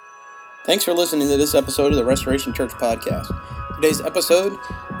Thanks for listening to this episode of the Restoration Church Podcast. Today's episode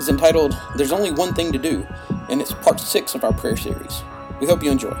is entitled, There's Only One Thing to Do, and it's part 6 of our prayer series. We hope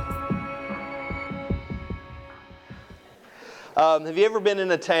you enjoy. Have you ever been in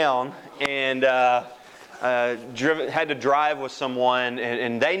a town and had to drive with someone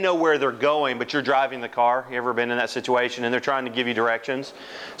and they know where they're going, but you're driving the car? You ever been in that situation and they're trying to give you directions?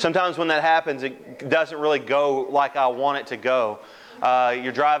 Sometimes when that happens, it doesn't really go like I want it to go.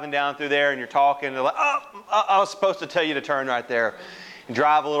 You're driving down through there and you're talking, and they're like, I was supposed to tell you to turn right there. And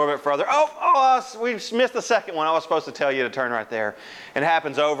drive a little bit further. We missed the second one. I was supposed to tell you to turn right there. And it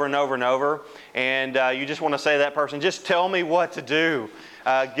happens over and over and over. And you just want to say to that person, just tell me what to do.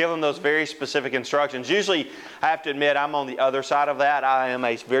 Give them those very specific instructions. Usually, I have to admit, I'm on the other side of that. I am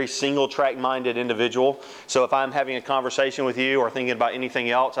a very single-track-minded individual. So if I'm having a conversation with you or thinking about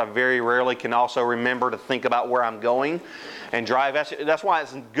anything else, I very rarely can also remember to think about where I'm going and drive. That's why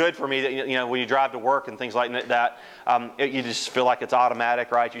it's good for me that, when you drive to work and things like that, you just feel like it's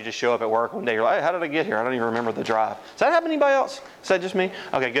automatic, right? You just show up at work one day, you're like, hey, how did I get here? I don't even remember the drive. Does that happen to anybody else? Is that just me?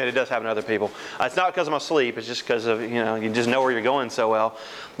 Okay, good. It does happen to other people. It's not because of my sleep. It's just because of, you just know where you're going so well.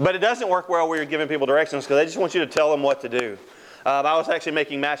 But it doesn't work well where you're giving people directions because they just want you to tell them what to do. I was actually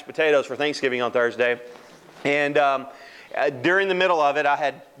making mashed potatoes for Thanksgiving on Thursday. And during the middle of it, I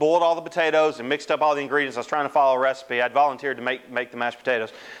had boiled all the potatoes and mixed up all the ingredients. I was trying to follow a recipe. I'd volunteered to make the mashed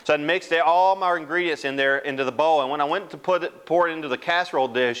potatoes. So I mixed all my ingredients in there into the bowl. And when I went to pour it into the casserole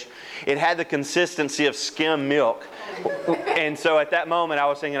dish, it had the consistency of skim milk. And so at that moment, I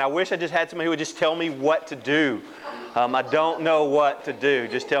was thinking, I wish I just had somebody who would just tell me what to do. I don't know what to do.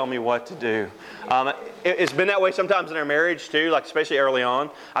 Just tell me what to do. It's been that way sometimes in our marriage too, like especially early on.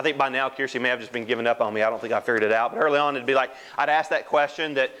 I think by now Kirsty may have just been giving up on me. I don't think I figured it out. But early on it'd be like, I'd ask that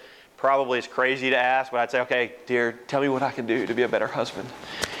question that probably is crazy to ask, but I'd say, okay, dear, tell me what I can do to be a better husband.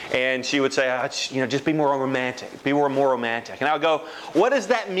 And she would say, just be more romantic. Be more romantic. And I would go, what does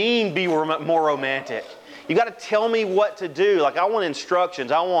that mean, be more romantic? You got to tell me what to do. Like, I want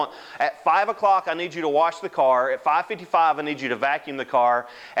instructions. At 5 o'clock, I need you to wash the car. At 5:55, I need you to vacuum the car.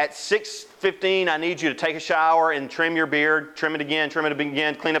 At 6:15, I need you to take a shower and trim your beard. Trim it again,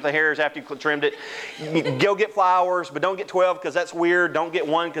 clean up the hairs after you trimmed it. Go get flowers, but don't get 12 because that's weird. Don't get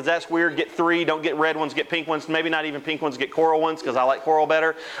 1 because that's weird. Get 3. Don't get red ones, get pink ones. Maybe not even pink ones, get coral ones because I like coral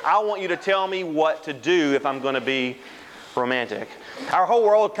better. I want you to tell me what to do if I'm going to be romantic. Our whole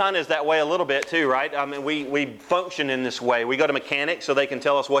world kind of is that way a little bit too, right? I mean, we function in this way. We go to mechanics so they can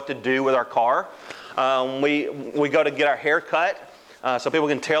tell us what to do with our car. We go to get our hair cut so people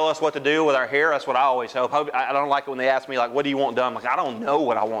can tell us what to do with our hair. That's what I always hope. I don't like it when they ask me, like, what do you want done? I'm like, I don't know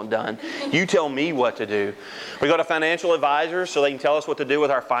what I want done. You tell me what to do. We go to financial advisors so they can tell us what to do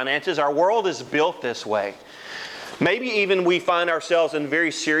with our finances. Our world is built this way. Maybe even we find ourselves in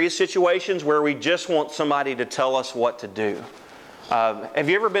very serious situations where we just want somebody to tell us what to do. Have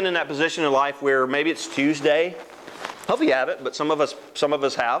you ever been in that position in life where maybe it's Tuesday? Hopefully you haven't, but some of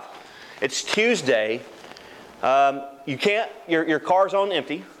us have. It's Tuesday. Your car's on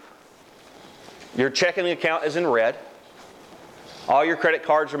empty. Your checking account is in red. All your credit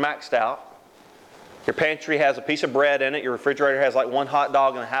cards are maxed out. Your pantry has a piece of bread in it. Your refrigerator has like 1 hot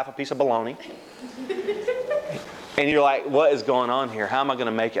dog and half a piece of bologna. And you're like, what is going on here? How am I going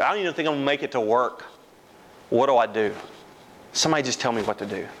to make it? I don't even think I'm going to make it to work. What do I do? Somebody just tell me what to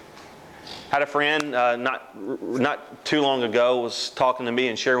do. I had a friend not too long ago was talking to me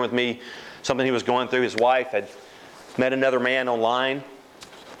and sharing with me something he was going through. His wife had met another man online,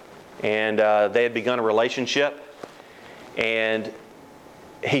 and they had begun a relationship. And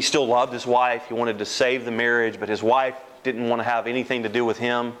he still loved his wife. He wanted to save the marriage, but his wife didn't want to have anything to do with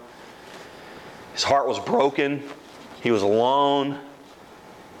him. His heart was broken. He was alone.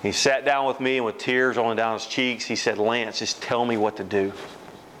 He sat down with me, and with tears rolling down his cheeks, he said, Lance, just tell me what to do.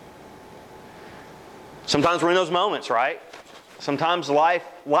 Sometimes we're in those moments, right? Sometimes life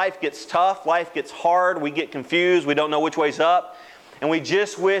gets tough. Life gets hard. We get confused. We don't know which way's up. And we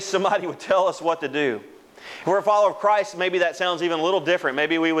just wish somebody would tell us what to do. If we're a follower of Christ, maybe that sounds even a little different.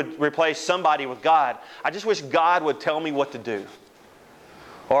 Maybe we would replace somebody with God. I just wish God would tell me what to do.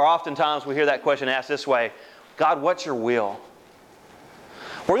 Or oftentimes we hear that question asked this way, God, what's your will?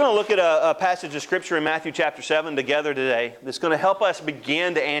 We're going to look at a passage of Scripture in Matthew chapter 7 together today that's going to help us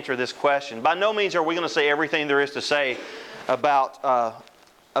begin to answer this question. By no means are we going to say everything there is to say about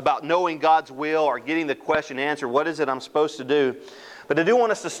knowing God's will or getting the question answered, what is it I'm supposed to do? But I do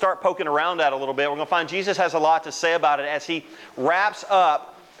want us to start poking around that a little bit. We're going to find Jesus has a lot to say about it as he wraps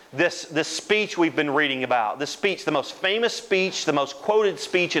up this speech we've been reading about. This speech, the most famous speech, the most quoted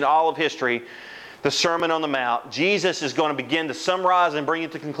speech in all of history, the Sermon on the Mount. Jesus is going to begin to summarize and bring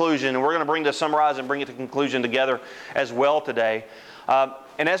it to conclusion, and we're going to bring the summarize and bring it to conclusion together as well today.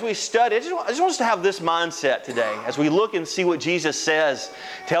 And as we study, I just want us to have this mindset today as we look and see what Jesus says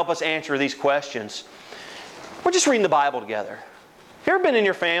to help us answer these questions. We're just reading the Bible together. Have you ever been in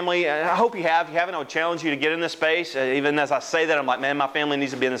your family? I hope you have. If you haven't, I would challenge you to get in this space. Even as I say that, I'm like, man, my family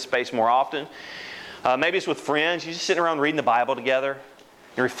needs to be in this space more often. Maybe it's with friends. You're just sitting around reading the Bible together.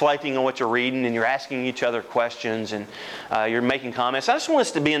 You're reflecting on what you're reading, and you're asking each other questions, and you're making comments. I just want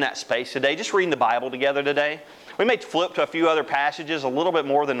us to be in that space today, just reading the Bible together today. We may flip to a few other passages a little bit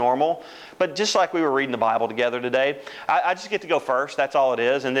more than normal, but just like we were reading the Bible together today, I just get to go first. That's all it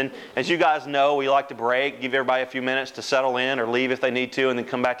is. And then, as you guys know, we like to break, give everybody a few minutes to settle in or leave if they need to, and then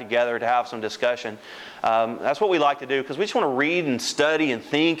come back together to have some discussion. That's what we like to do because we just want to read and study and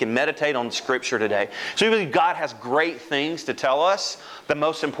think and meditate on Scripture today. So we believe God has great things to tell us, the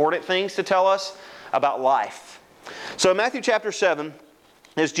most important things to tell us about life. So in Matthew chapter 7,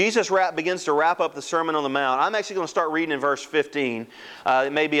 as Jesus begins to wrap up the Sermon on the Mount, I'm actually going to start reading in verse 15.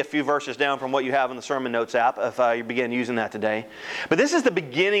 It may be a few verses down from what you have in the Sermon Notes app if you begin using that today. But this is the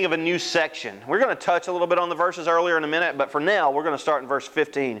beginning of a new section. We're going to touch a little bit on the verses earlier in a minute, but for now, we're going to start in verse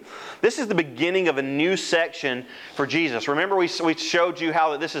 15. This is the beginning of a new section for Jesus. Remember we showed you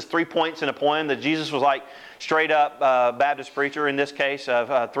how this is 3 points in a poem, that Jesus was like straight up Baptist preacher in this case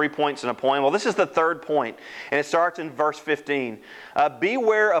of 3 points in a poem. Well, this is the third point, and it starts in verse 15.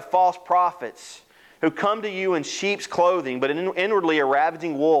 Beware of false prophets who come to you in sheep's clothing, but inwardly are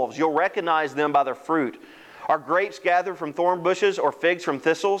ravaging wolves. You'll recognize them by their fruit. Are grapes gathered from thorn bushes or figs from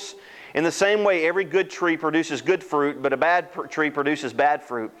thistles? In the same way, every good tree produces good fruit, but a bad tree produces bad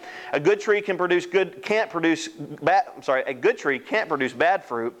fruit. A good tree can't produce bad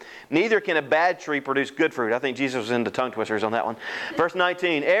fruit. Neither can a bad tree produce good fruit. I think Jesus was into tongue twisters on that one. Verse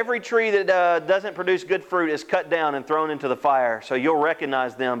 19, every tree that doesn't produce good fruit is cut down and thrown into the fire, so you'll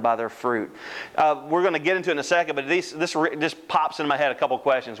recognize them by their fruit. We're going to get into it in a second, but this just pops into my head a couple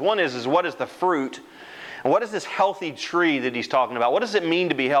questions. One is what is the fruit? And what is this healthy tree that he's talking about? What does it mean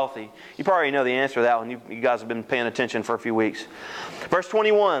to be healthy? You probably know the answer to that one. You guys have been paying attention for a few weeks. Verse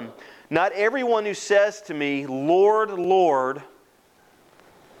 21, not everyone who says to me, Lord, Lord,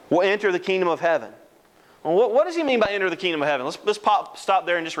 will enter the kingdom of heaven. Well, what does he mean by enter the kingdom of heaven? Let's stop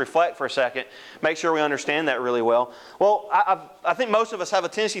there and just reflect for a second. Make sure we understand that really well. Well, I think most of us have a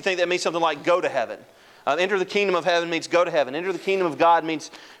tendency to think that means something like go to heaven. Enter the kingdom of heaven means go to heaven. Enter the kingdom of God means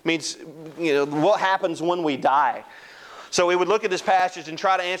what happens when we die. So we would look at this passage and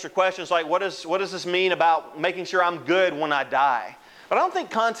try to answer questions like, what does this mean about making sure I'm good when I die? But I don't think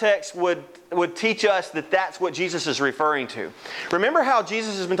context would teach us that that's what Jesus is referring to. Remember how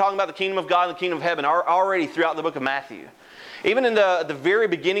Jesus has been talking about the kingdom of God and the kingdom of heaven already throughout the book of Matthew. Even in the very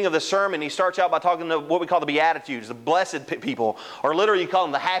beginning of the sermon, he starts out by talking to what we call the Beatitudes, the blessed people, or literally you call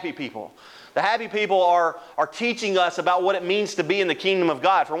them the happy people. The happy people are teaching us about what it means to be in the kingdom of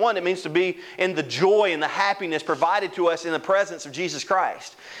God. For one, it means to be in the joy and the happiness provided to us in the presence of Jesus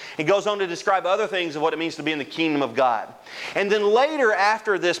Christ. He goes on to describe other things of what it means to be in the kingdom of God. And then later,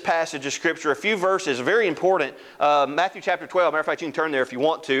 after this passage of Scripture, a few verses, very important, Matthew chapter 12. Matter of fact, you can turn there if you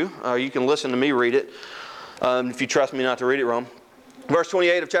want to. You can listen to me read it, if you trust me not to read it wrong. Verse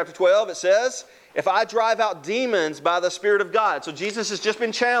 28 of chapter 12, it says, if I drive out demons by the Spirit of God. So Jesus has just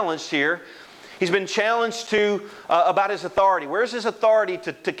been challenged here. He's been challenged about his authority. Where's his authority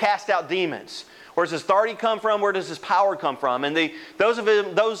to cast out demons? Where does his authority come from? Where does his power come from? And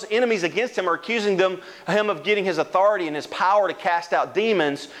those enemies against him are accusing him of getting his authority and his power to cast out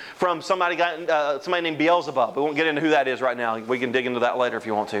demons from somebody named Beelzebub. We won't get into who that is right now. We can dig into that later if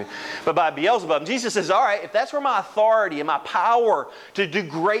you want to. But by Beelzebub, and Jesus says, all right, if that's where my authority and my power to do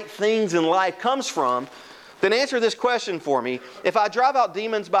great things in life comes from, then answer this question for me. If I drive out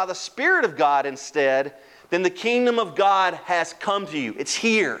demons by the Spirit of God instead, then the kingdom of God has come to you. It's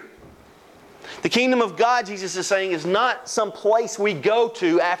here. The kingdom of God, Jesus is saying, is not some place we go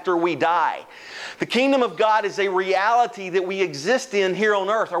to after we die. The kingdom of God is a reality that we exist in here on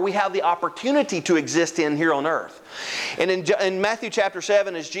earth, or we have the opportunity to exist in here on earth. And in Matthew chapter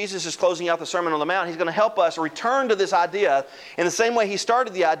 7, as Jesus is closing out the Sermon on the Mount, he's going to help us return to this idea in the same way he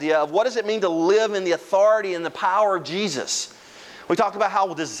started the idea of what does it mean to live in the authority and the power of Jesus. We talked about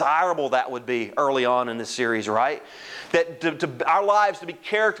how desirable that would be early on in this series, right? That our lives to be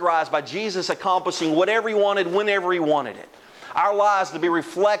characterized by Jesus accomplishing whatever He wanted, whenever He wanted it. Our lives to be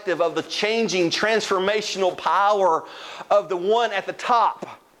reflective of the changing, transformational power of the one at the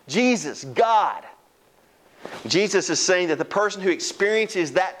top, Jesus, God. Jesus is saying that the person who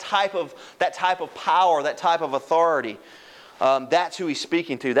experiences that type of power, that type of authority, That's who he's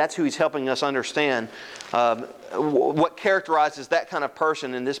speaking to. That's who he's helping us understand what characterizes that kind of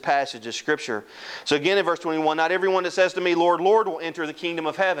person in this passage of Scripture. So again in verse 21, not everyone that says to me, Lord, Lord, will enter the kingdom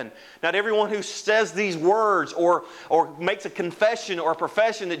of heaven. Not everyone who says these words or makes a confession or a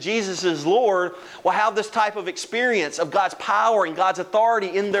profession that Jesus is Lord will have this type of experience of God's power and God's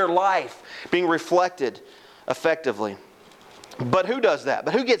authority in their life being reflected effectively. But who does that?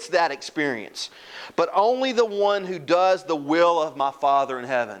 But who gets that experience? But only the one who does the will of my Father in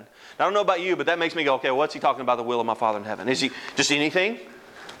heaven. Now, I don't know about you, but that makes me go, okay, what's he talking about, the will of my Father in heaven? Is he just anything?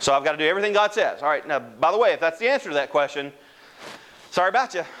 So I've got to do everything God says. All right, now, by the way, if that's the answer to that question, sorry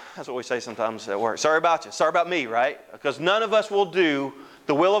about you. That's what we say sometimes at work. Sorry about you. Sorry about me, right? Because none of us will do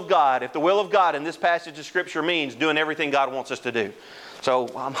the will of God if the will of God in this passage of Scripture means doing everything God wants us to do. So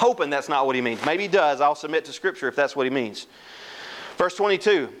I'm hoping that's not what he means. Maybe he does. I'll submit to Scripture if that's what he means. Verse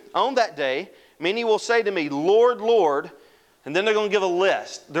 22, on that day, many will say to me, Lord, Lord, and then they're going to give a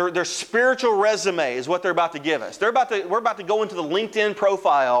list. Their spiritual resume is what they're about to give us. We're about to go into the LinkedIn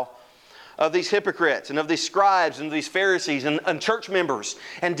profile of these hypocrites and of these scribes and these Pharisees and church members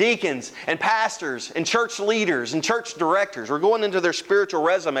and deacons and pastors and church leaders and church directors. We're going into their spiritual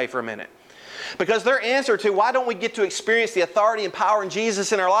resume for a minute. Because their answer to why don't we get to experience the authority and power in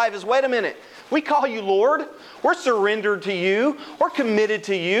Jesus in our life is, wait a minute, we call you Lord. We're surrendered to you. We're committed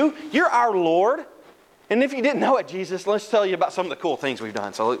to you. You're our Lord. And if you didn't know it, Jesus, let's tell you about some of the cool things we've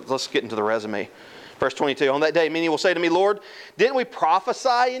done. So let's get into the resume. Verse 22, on that day, many will say to me, Lord, didn't we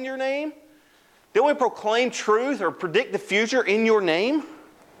prophesy in your name? Didn't we proclaim truth or predict the future in your name?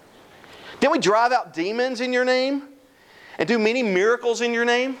 Didn't we drive out demons in your name and do many miracles in your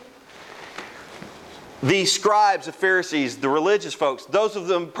name? The scribes, the Pharisees, the religious folks, those of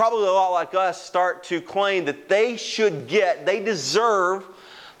them probably a lot like us, start to claim that they deserve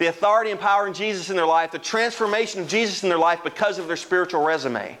the authority and power in Jesus in their life, the transformation of Jesus in their life because of their spiritual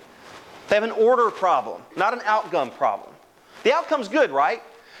resume. They have an order problem, not an outcome problem. The outcome's good, right?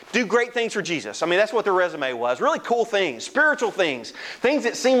 Do great things for Jesus. I mean, that's what their resume was. Really cool things, spiritual things, things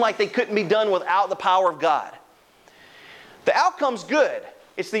that seem like they couldn't be done without the power of God. The outcome's good.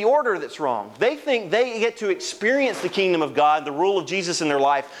 It's the order that's wrong. They think they get to experience the kingdom of God, the rule of Jesus in their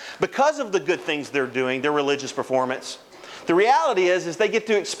life because of the good things they're doing, their religious performance. The reality is we get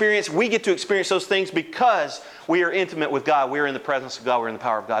to experience those things because we are intimate with God. We're in the presence of God. We're in the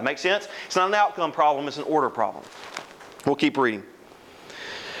power of God. Make sense? It's not an outcome problem. It's an order problem. We'll keep reading.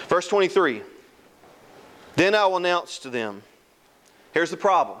 Verse 23. Then I will announce to them. Here's the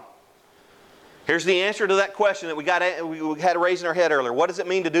problem. Here's the answer to that question that we had to raise in our head earlier. What does it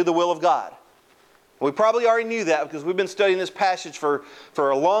mean to do the will of God? We probably already knew that because we've been studying this passage for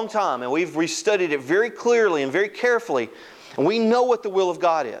a long time, and we've studied it very clearly and very carefully, and we know what the will of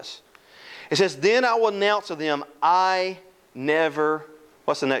God is. It says, then I will announce to them, I never,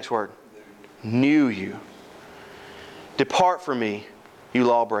 what's the next word? Knew you. Depart from me, you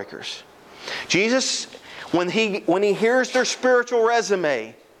lawbreakers. Jesus, when he hears their spiritual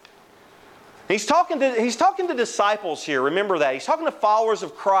resume, He's talking to disciples here. Remember that. He's talking to followers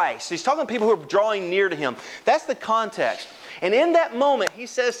of Christ. He's talking to people who are drawing near to Him. That's the context. And in that moment, He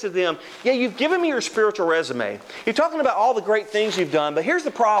says to them, yeah, you've given me your spiritual resume. You're talking about all the great things you've done, but here's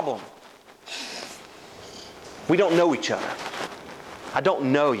the problem. We don't know each other. I don't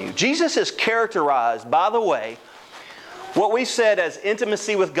know you. Jesus is characterized, by the way, what we said as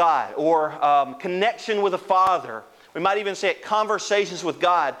intimacy with God or connection with the Father. We might even say it, conversations with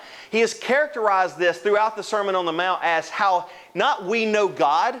God. He has characterized this throughout the Sermon on the Mount as how not we know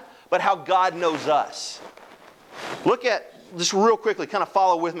God, but how God knows us. Look at, just real quickly, kind of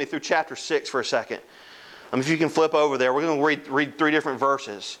follow with me through chapter 6 for a second. If you can flip over there, we're going to read 3 different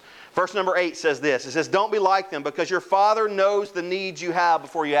verses. Verse number 8 says this. It says, don't be like them because your Father knows the needs you have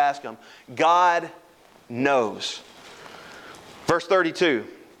before you ask Him. God knows. Verse 32.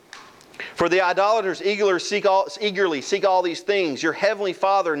 For the idolaters eagerly seek all these things. Your heavenly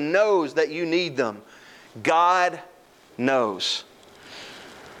Father knows that you need them. God knows.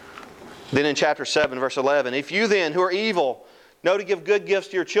 Then in chapter 7, verse 11, if you then, who are evil, know to give good gifts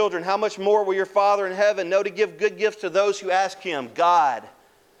to your children, how much more will your Father in heaven know to give good gifts to those who ask Him? God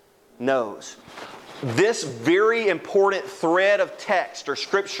knows. This very important thread of text or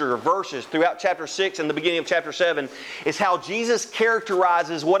scripture or verses throughout chapter 6 and the beginning of chapter 7 is how Jesus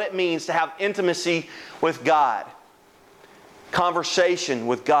characterizes what it means to have intimacy with God. Conversation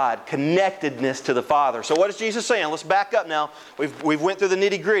with God. Connectedness to the Father. So what is Jesus saying? Let's back up now. We've went through the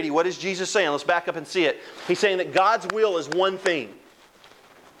nitty gritty. What is Jesus saying? Let's back up and see it. He's saying that God's will is one thing.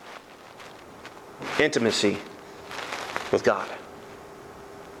 Intimacy with God.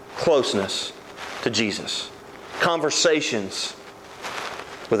 Closeness to Jesus. conversations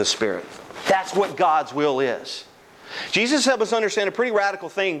with the Spirit. That's what God's will is. Jesus helped us understand a pretty radical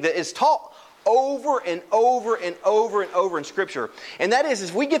thing that is taught over and over and over and over in Scripture. And that is,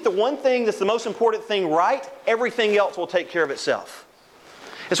 if we get the one thing that's the most important thing right, everything else will take care of itself.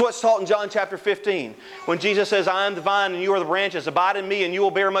 It's what's taught in John chapter 15. When Jesus says, I am the vine and you are the branches. Abide in me and you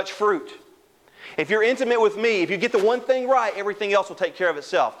will bear much fruit. If you're intimate with me, if you get the one thing right, everything else will take care of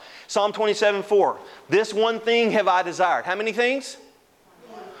itself. Psalm 27:4. This one thing have I desired. How many things?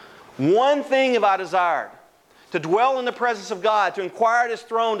 One thing have I desired. To dwell in the presence of God, to inquire at His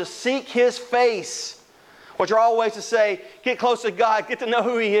throne, to seek His face. Which are all ways to say, get close to God, get to know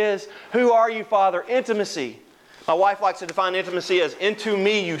who He is. Who are you, Father? Intimacy. My wife likes to define intimacy as into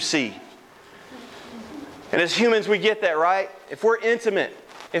me you see. And as humans we get that, right? If we're intimate,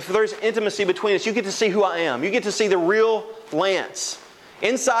 if there's intimacy between us, you get to see who I am. You get to see the real Lance.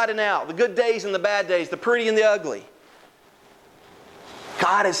 Inside and out, the good days and the bad days, the pretty and the ugly.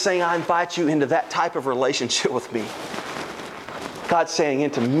 God is saying, I invite you into that type of relationship with me. God's saying,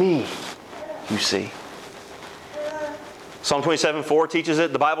 into me you see. Psalm 27:4 teaches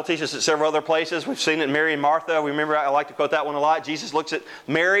it. The Bible teaches it several other places. We've seen it in Mary and Martha. We remember, I like to quote that one a lot. Jesus looks at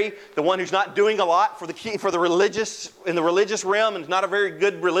Mary, the one who's not doing a lot in the religious realm and is not a very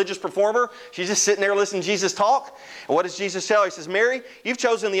good religious performer. She's just sitting there listening to Jesus talk. And what does Jesus tell her? He says, Mary, you've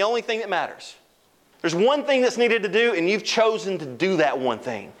chosen the only thing that matters. There's one thing that's needed to do, and you've chosen to do that one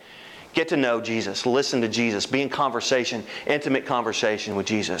thing. Get to know Jesus. Listen to Jesus. Be in conversation, intimate conversation with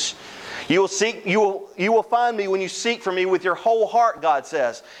Jesus. You will find me when you seek for me with your whole heart, God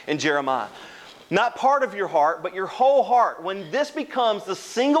says in Jeremiah. Not part of your heart, but your whole heart. When this becomes the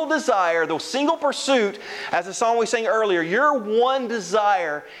single desire, the single pursuit, as the song we sang earlier, your one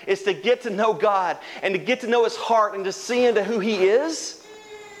desire is to get to know God and to get to know His heart and to see into who He is.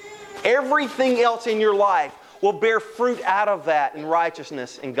 Everything else in your life will bear fruit out of that in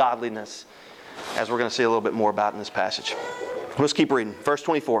righteousness and godliness, as we're going to see a little bit more about in this passage. Let's keep reading. Verse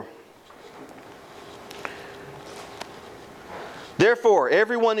 24. Therefore,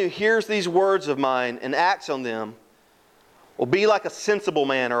 everyone who hears these words of mine and acts on them will be like a sensible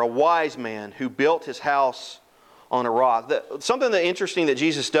man or a wise man who built his house on a rock. Something that interesting that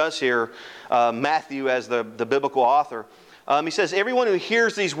Jesus does here, Matthew as the biblical author, he says, everyone who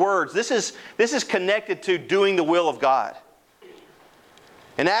hears these words, this is connected to doing the will of God.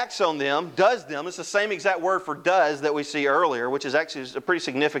 And acts on them, does them. It's the same exact word for does that we see earlier, which is actually a pretty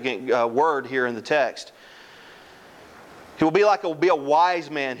significant word here in the text. He will be a wise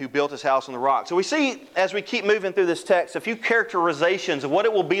man who built his house on the rock. So we see, as we keep moving through this text, a few characterizations of what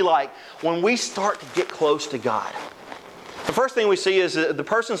it will be like when we start to get close to God. The first thing we see is the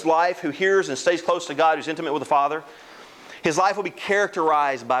person's life who hears and stays close to God, who's intimate with the Father, his life will be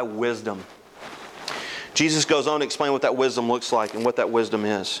characterized by wisdom. Jesus goes on to explain what that wisdom looks like and what that wisdom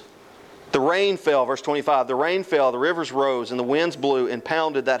is. The rain fell, verse 25, the rain fell, the rivers rose, and the winds blew and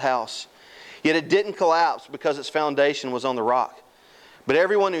pounded that house. Yet it didn't collapse because its foundation was on the rock. But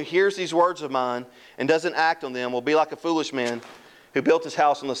everyone who hears these words of mine and doesn't act on them will be like a foolish man who built his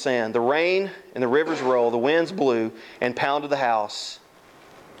house on the sand. The rain and the rivers rolled, the winds blew and pounded the house.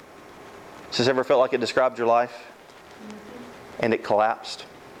 Has this ever felt like it described your life? And it collapsed.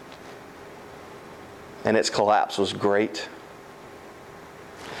 And its collapse was great.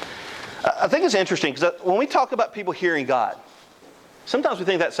 I think it's interesting because when we talk about people hearing God, sometimes we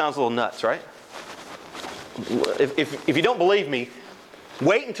think that sounds a little nuts, right? If you don't believe me,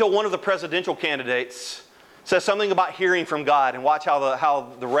 wait until one of the presidential candidates says something about hearing from God and watch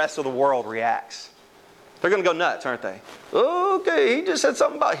how the rest of the world reacts. They're going to go nuts, aren't they? Okay, he just said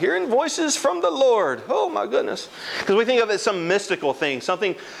something about hearing voices from the Lord. Oh my goodness. Because we think of it as some mystical thing,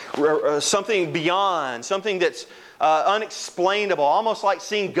 something beyond, something that's unexplainable, almost like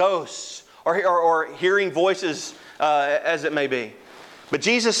seeing ghosts or hearing voices as it may be. But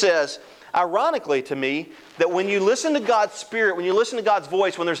Jesus says, ironically to me, that when you listen to God's Spirit, when you listen to God's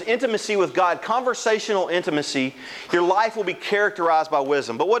voice, when there's intimacy with God, conversational intimacy, your life will be characterized by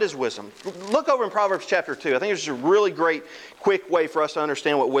wisdom. But what is wisdom? Look over in Proverbs chapter 2. I think it's a really great, quick way for us to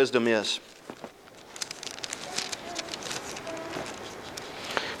understand what wisdom is.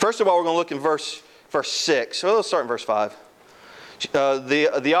 First of all, we're going to look in verse 6. So let's start in verse 5.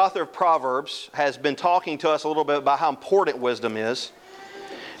 The author of Proverbs has been talking to us a little bit about how important wisdom is.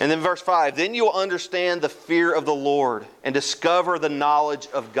 And then verse 5, then you will understand the fear of the Lord and discover the knowledge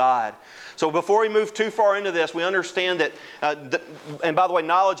of God. So before we move too far into this, we understand that, and by the way,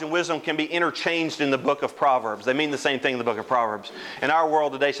 knowledge and wisdom can be interchanged in the book of Proverbs. They mean the same thing in the book of Proverbs. In our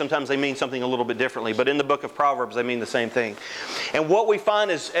world today, sometimes they mean something a little bit differently, but in the book of Proverbs, they mean the same thing. And what we find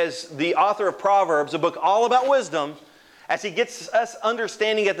is, as the author of Proverbs, a book all about wisdom, as he gets us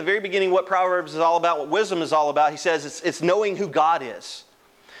understanding at the very beginning what Proverbs is all about, what wisdom is all about, he says it's knowing who God is.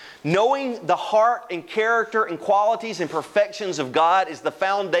 Knowing the heart and character and qualities and perfections of God is the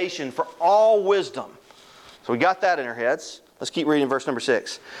foundation for all wisdom. So we got that in our heads. Let's keep reading verse number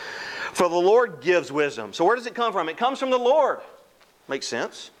 6. For the Lord gives wisdom. So where does it come from? It comes from the Lord. Makes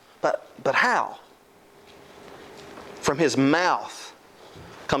sense. But how? From His mouth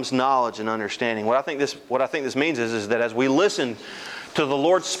comes knowledge and understanding. What I think this means is that as we listen to the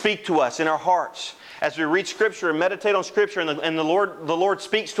Lord speak to us in our hearts, as we read Scripture and meditate on Scripture, and the Lord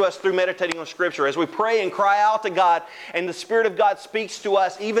speaks to us through meditating on Scripture, as we pray and cry out to God, and the Spirit of God speaks to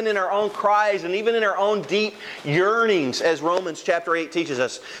us even in our own cries and even in our own deep yearnings, as Romans chapter 8 teaches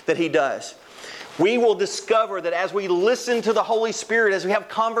us that He does. We will discover that as we listen to the Holy Spirit, as we have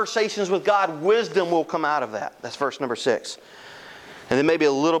conversations with God, wisdom will come out of that. That's verse number 6. And then maybe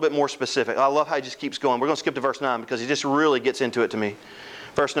a little bit more specific. I love how he just keeps going. We're going to skip to verse 9 because he just really gets into it to me.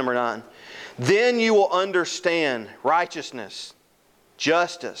 Verse number 9. Then you will understand righteousness,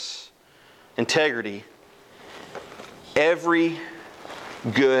 justice, integrity, every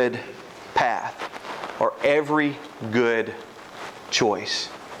good path, or every good choice.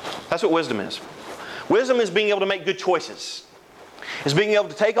 That's what wisdom is. Wisdom is being able to make good choices. It's being able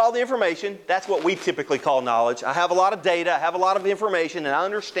to take all the information. That's what we typically call knowledge. I have a lot of data, I have a lot of information, and I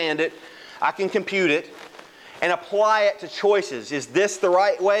understand it. I can compute it and apply it to choices. Is this the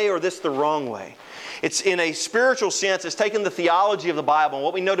right way or this the wrong way? It's in a spiritual sense, it's taking the theology of the Bible and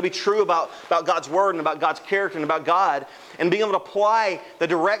what we know to be true about God's Word and about God's character and about God, and being able to apply the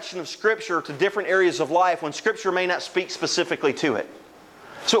direction of Scripture to different areas of life when Scripture may not speak specifically to it.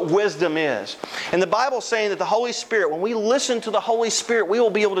 That's what wisdom is. And the Bible's saying that the Holy Spirit, when we listen to the Holy Spirit, we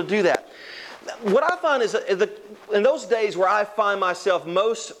will be able to do that. What I find is in those days where I find myself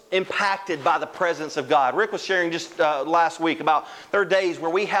most impacted by the presence of God. Rick was sharing just last week about there are days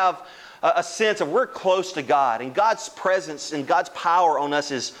where we have a sense of we're close to God, and God's presence and God's power on us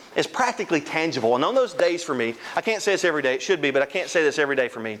is practically tangible. And on those days for me, I can't say this every day, it should be, but I can't say this every day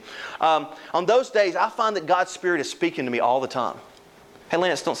for me. On those days, I find that God's Spirit is speaking to me all the time. Hey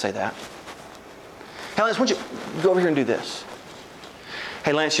Lance, don't say that. Hey Lance, why don't you go over here and do this?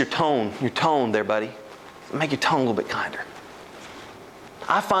 Hey Lance, your tone there, buddy. Make your tone a little bit kinder.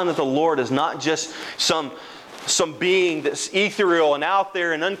 I find that the Lord is not just some being that's ethereal and out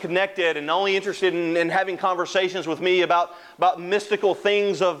there and unconnected and only interested in having conversations with me about mystical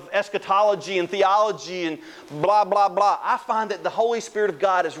things of eschatology and theology and blah, blah, blah. I find that the Holy Spirit of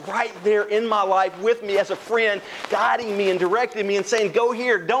God is right there in my life with me as a friend, guiding me and directing me and saying, go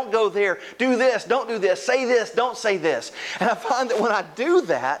here, don't go there, do this, don't do this, say this, don't say this. And I find that when I do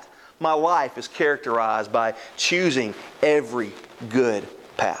that, my life is characterized by choosing every good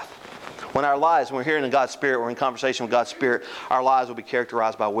path. When our lives, when we're hearing God's Spirit, we're in conversation with God's Spirit, our lives will be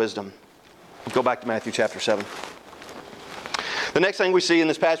characterized by wisdom. Go back to Matthew chapter 7. The next thing we see in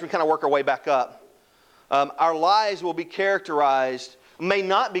this passage, we kind of work our way back up. Our lives will be characterized, may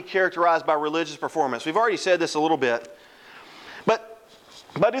not be characterized by religious performance. We've already said this a little bit. But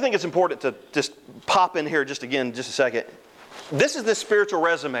I do think it's important to just pop in here just a second. This is the spiritual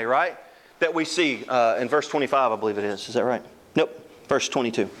resume, right? That we see in verse 25, I believe it is. Is that right? Nope. Verse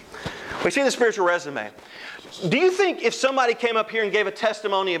 22. We see the spiritual resume. Do you think if somebody came up here and gave a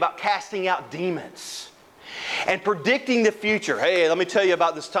testimony about casting out demons and predicting the future, hey, let me tell you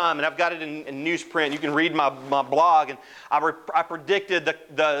about this time, and I've got it in newsprint, you can read my blog, and I predicted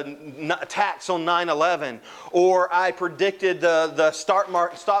the attacks on 9/11, or I predicted the stock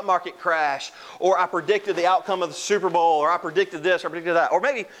market crash, or I predicted the outcome of the Super Bowl, or I predicted this, or I predicted that, or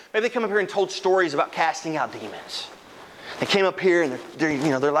maybe they come up here and told stories about casting out demons. They came up here and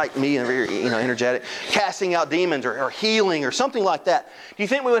they're like me and very energetic, casting out demons or healing or something like that. Do you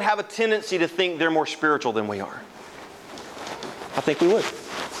think we would have a tendency to think they're more spiritual than we are? I think we would.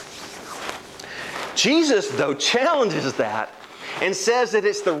 Jesus, though, challenges that and says that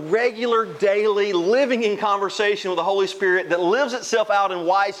it's the regular, daily, living in conversation with the Holy Spirit that lives itself out in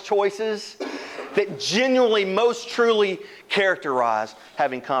wise choices that genuinely, most truly characterize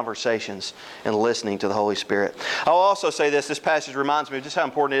having conversations and listening to the Holy Spirit. I'll also say this passage reminds me of just how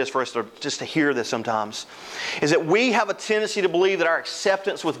important it is for us to hear this sometimes, is that we have a tendency to believe that our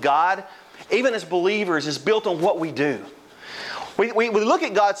acceptance with God, even as believers, is built on what we do. We look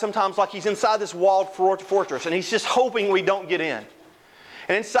at God sometimes like He's inside this walled fortress and He's just hoping we don't get in.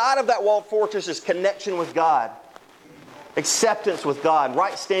 And inside of that walled fortress is connection with God, acceptance with God,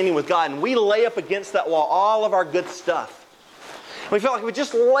 right standing with God. And we lay up against that wall all of our good stuff. We feel like if we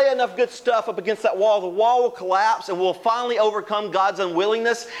just lay enough good stuff up against that wall, the wall will collapse and we'll finally overcome God's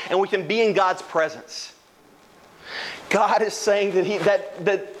unwillingness and we can be in God's presence. God is saying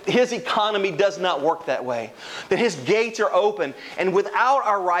that His economy does not work that way. That His gates are open, and without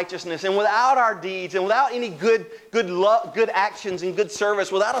our righteousness and without our deeds and without any good actions and good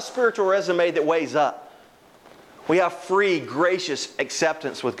service, without a spiritual resume that weighs up, we have free, gracious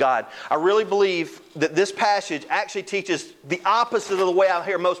acceptance with God. I really believe that this passage actually teaches the opposite of the way I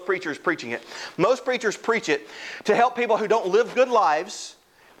hear most preachers preaching it. Most preachers preach it to help people who don't live good lives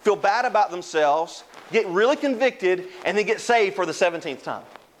feel bad about themselves, get really convicted, and then get saved for the 17th time.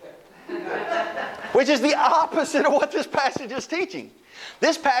 Which is the opposite of what this passage is teaching.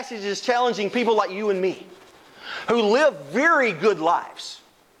 This passage is challenging people like you and me who live very good lives.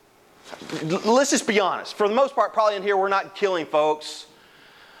 Let's just be honest. For the most part, probably in here, we're not killing folks.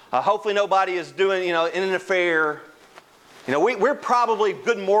 Hopefully nobody is doing, in an affair. We're probably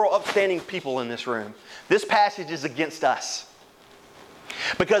good, moral, upstanding people in this room. This passage is against us.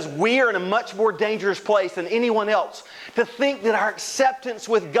 Because we are in a much more dangerous place than anyone else to think that our acceptance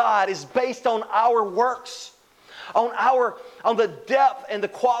with God is based on our works, on the depth and the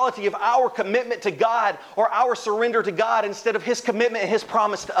quality of our commitment to God or our surrender to God instead of His commitment and His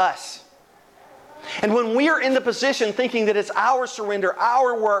promise to us. And when we are in the position thinking that it's our surrender,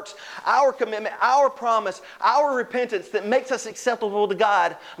 our works, our commitment, our promise, our repentance that makes us acceptable to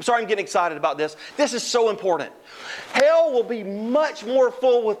God, I'm sorry I'm getting excited about this. This is so important. Hell will be much more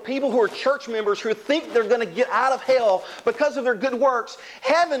full with people who are church members who think they're going to get out of hell because of their good works.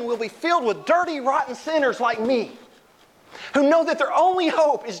 Heaven will be filled with dirty, rotten sinners like me who know that their only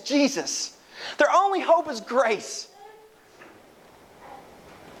hope is Jesus. Their only hope is grace.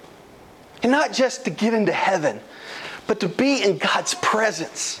 And not just to get into heaven, but to be in God's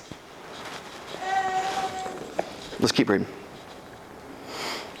presence. Let's keep reading.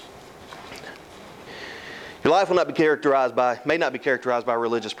 Your life will not be may not be characterized by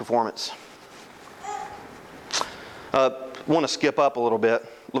religious performance. Want to skip up a little bit.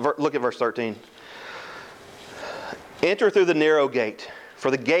 Look at verse 13. Enter through the narrow gate,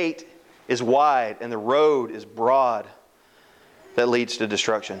 for the gate is wide and the road is broad that leads to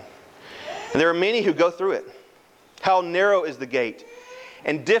destruction. And there are many who go through it. How narrow is the gate,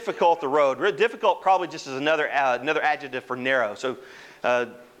 and difficult the road. Difficult probably just is another adjective for narrow. So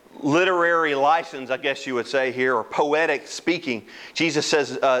literary license, I guess you would say here, or poetic speaking. Jesus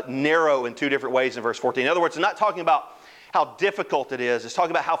says narrow in two different ways in verse 14. In other words, it's not talking about how difficult it is. It's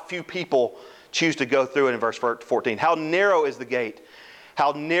talking about how few people choose to go through it in verse 14. How narrow is the gate.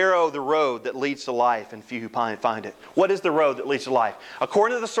 How narrow the road that leads to life, and few who find it. What is the road that leads to life?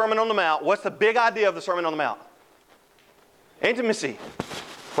 According to the Sermon on the Mount, what's the big idea of the Sermon on the Mount? Intimacy,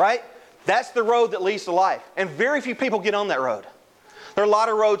 right? That's the road that leads to life. And very few people get on that road. There are a lot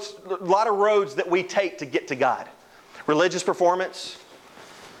of roads that we take to get to God. Religious performance,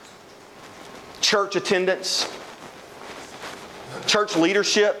 church attendance, church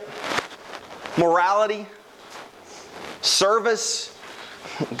leadership, morality, service.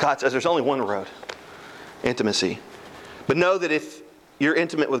 God says there's only one road, intimacy. But know that if you're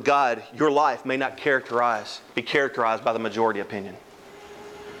intimate with God, your life may not be characterized by the majority opinion.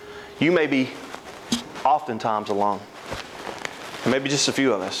 You may be oftentimes alone. And maybe just a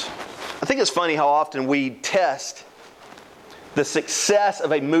few of us. I think it's funny how often we test the success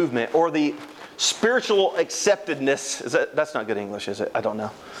of a movement or the spiritual acceptedness. That's not good English, is it? I don't know.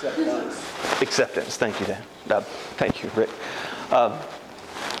 Acceptance. Thank you, Dan. Thank you, Rick.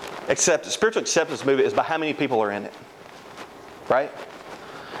 Spiritual acceptance movement is by how many people are in it. Right?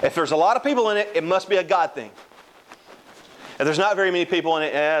 If there's a lot of people in it, it must be a God thing. If there's not very many people in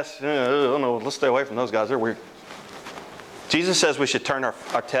it, I don't know, let's stay away from those guys. They're weird. Jesus says we should turn our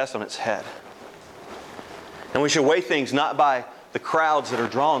test on its head. And we should weigh things not by the crowds that are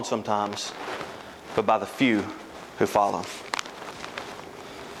drawn sometimes, but by the few who follow.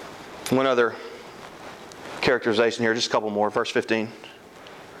 One other characterization here, just a couple more. Verse 15.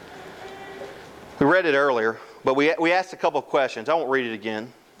 We read it earlier, but we asked a couple of questions. I won't read it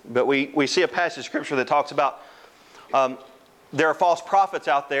again. But we see a passage of Scripture that talks about there are false prophets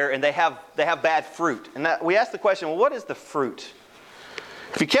out there and they have bad fruit. And we asked the question, well, what is the fruit?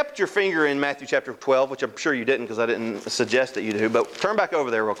 If you kept your finger in Matthew chapter 12, which I'm sure you didn't because I didn't suggest that you do, but turn back over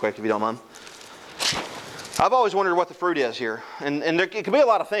there real quick if you don't mind. I've always wondered what the fruit is here. And it could be a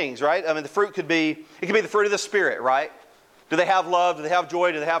lot of things, right? I mean, the fruit could be the fruit of the Spirit, right? Do they have love? Do they have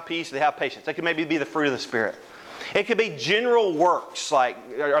joy? Do they have peace? Do they have patience? That could maybe be the fruit of the Spirit. It could be general works, like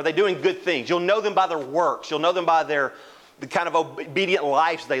are they doing good things? You'll know them by their works. You'll know them by the kind of obedient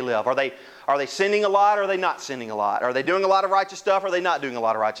lives they live. Are they sinning a lot or are they not sinning a lot? Are they doing a lot of righteous stuff or are they not doing a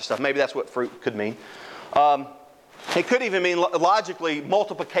lot of righteous stuff? Maybe that's what fruit could mean. It could even mean logically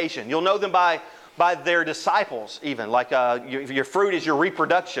multiplication. You'll know them by their disciples even. Like your fruit is your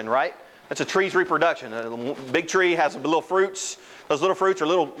reproduction, right? That's a tree's reproduction. A big tree has little fruits. Those little fruits are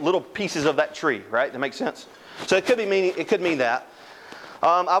little pieces of that tree, right? That makes sense? So it could mean that.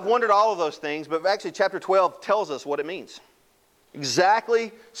 I've wondered all of those things, but actually chapter 12 tells us what it means.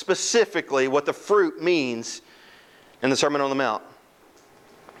 Exactly, specifically what the fruit means in the Sermon on the Mount.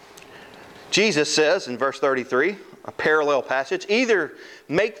 Jesus says in verse 33, a parallel passage, either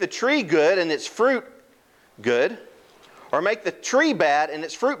make the tree good and its fruit good, or make the tree bad and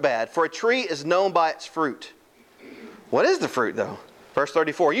its fruit bad, for a tree is known by its fruit. What is the fruit though? Verse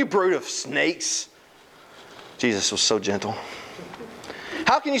 34, you brood of snakes. Jesus was so gentle.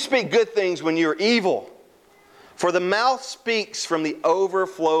 How can you speak good things when you are evil? For the mouth speaks from the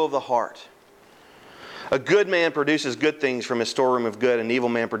overflow of the heart. A good man produces good things from his storeroom of good, and an evil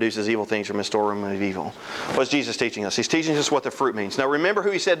man produces evil things from his storeroom of evil. What's Jesus teaching us? He's teaching us what the fruit means. Now remember who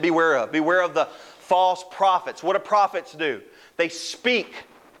he said beware of. Beware of the false prophets. What do prophets do? They speak.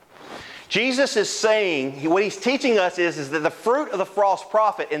 Jesus is saying, what he's teaching us is that the fruit of the false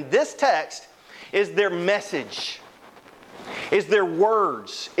prophet in this text is their message, is their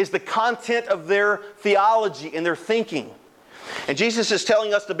words, is the content of their theology and their thinking. And Jesus is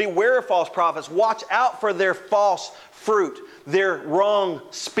telling us to beware of false prophets. Watch out for their false fruit, their wrong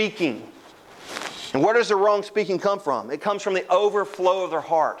speaking. And where does the wrong speaking come from? It comes from the overflow of their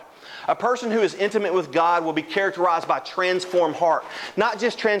heart. A person who is intimate with God will be characterized by a transformed heart. Not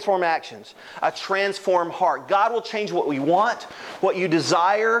just transformed actions, a transformed heart. God will change what we want, what you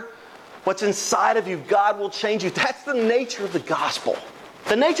desire, what's inside of you. God will change you. That's the nature of the gospel.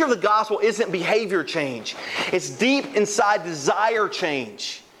 The nature of the gospel isn't behavior change. It's deep inside desire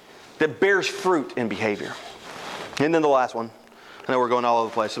change that bears fruit in behavior. And then the last one. I know we're going all over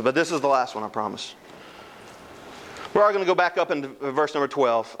the place, but this is the last one, I promise. We're all going to go back up into verse number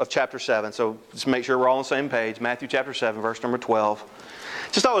 12 of chapter 7. So just make sure we're all on the same page. Matthew chapter 7, verse number 12.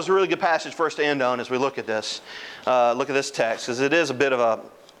 Just thought it was a really good passage for us to end on as we look at this text, because it is a bit of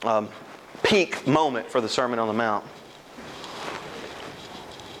a peak moment for the Sermon on the Mount.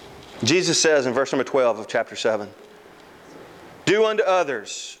 Jesus says in verse number 12 of chapter 7, do unto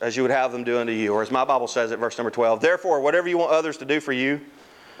others as you would have them do unto you. Or as my Bible says at verse number 12, therefore, whatever you want others to do for you,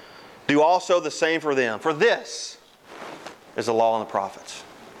 do also the same for them. For this is the law and the prophets.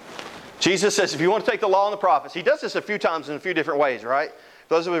 Jesus says if you want to take the law and the prophets, he does this a few times in a few different ways, right?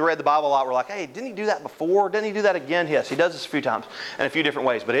 Those of us who read the Bible a lot were like, hey, didn't he do that before? Didn't he do that again? Yes, he does this a few times in a few different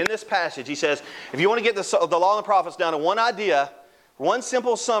ways. But in this passage, he says, if you want to get the law and the prophets down to one idea, one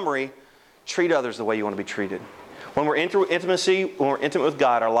simple summary, treat others the way you want to be treated. When we're intimate with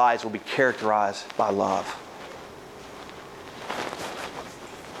God, our lives will be characterized by love.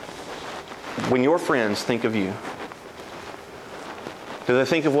 When your friends think of you, do they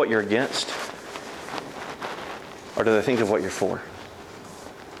think of what you're against? Or do they think of what you're for?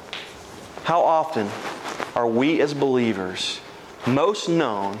 How often are we as believers most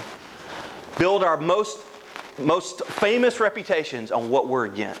known, build our most famous reputations on what we're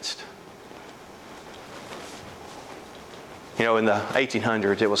against? You know, in the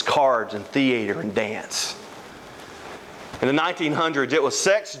 1800s, it was cards and theater and dance. In the 1900s, it was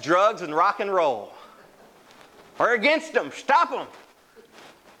sex, drugs, and rock and roll. We're against them. Stop them.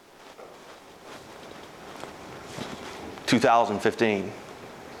 2015.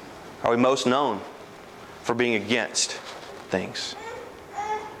 Are we most known for being against things?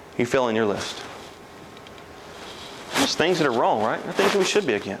 You fill in your list. There's things that are wrong, right? There are things that we should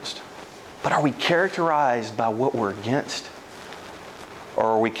be against. But are we characterized by what we're against? Or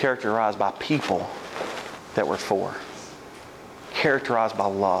are we characterized by people that we're for? Characterized by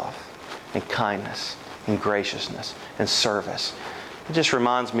love and kindness and graciousness and service. It just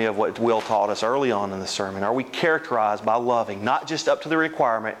reminds me of what Will taught us early on in the sermon. Are we characterized by loving, not just up to the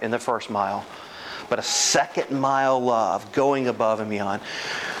requirement in the first mile, but a second mile love, going above and beyond?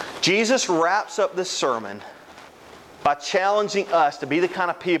 Jesus wraps up this sermon by challenging us to be the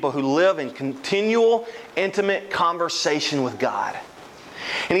kind of people who live in continual, intimate conversation with God.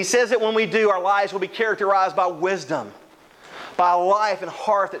 And he says that when we do, our lives will be characterized by wisdom, by a life and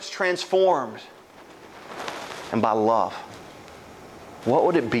heart that's transformed, and by love. What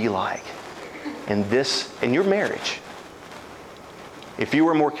would it be like in your marriage if you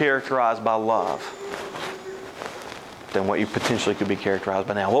were more characterized by love than what you potentially could be characterized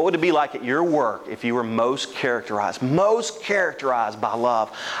by now. What would it be like at your work if you were most characterized by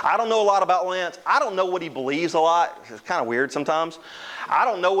love? I don't know a lot about Lance. I don't know what he believes a lot. It's kind of weird sometimes. I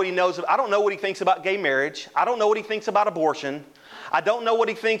don't know what he knows. I don't know what he thinks about gay marriage. I don't know what he thinks about abortion. I don't know what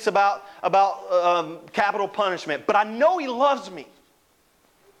he thinks about capital punishment. But I know he loves me.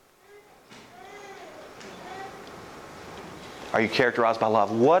 Are you characterized by love?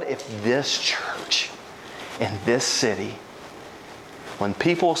 What if this church in this city, when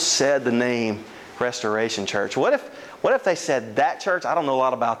people said the name Restoration Church, what if they said, that church, I don't know a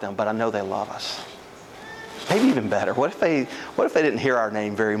lot about them, but I know they love us? Maybe even better. What if they didn't hear our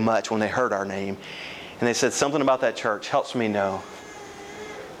name very much when they heard our name, and they said, something about that church helps me know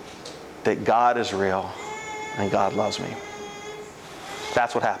that God is real and God loves me.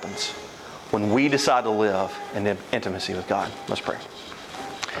 That's what happens when we decide to live in intimacy with God. Let's pray.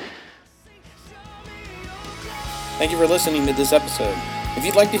 Thank you for listening to this episode. If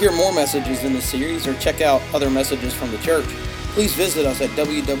you'd like to hear more messages in this series or check out other messages from the church, please visit us at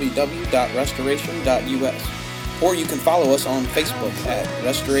www.restoration.us, or you can follow us on Facebook at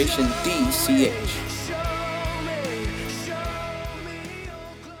RestorationDCH.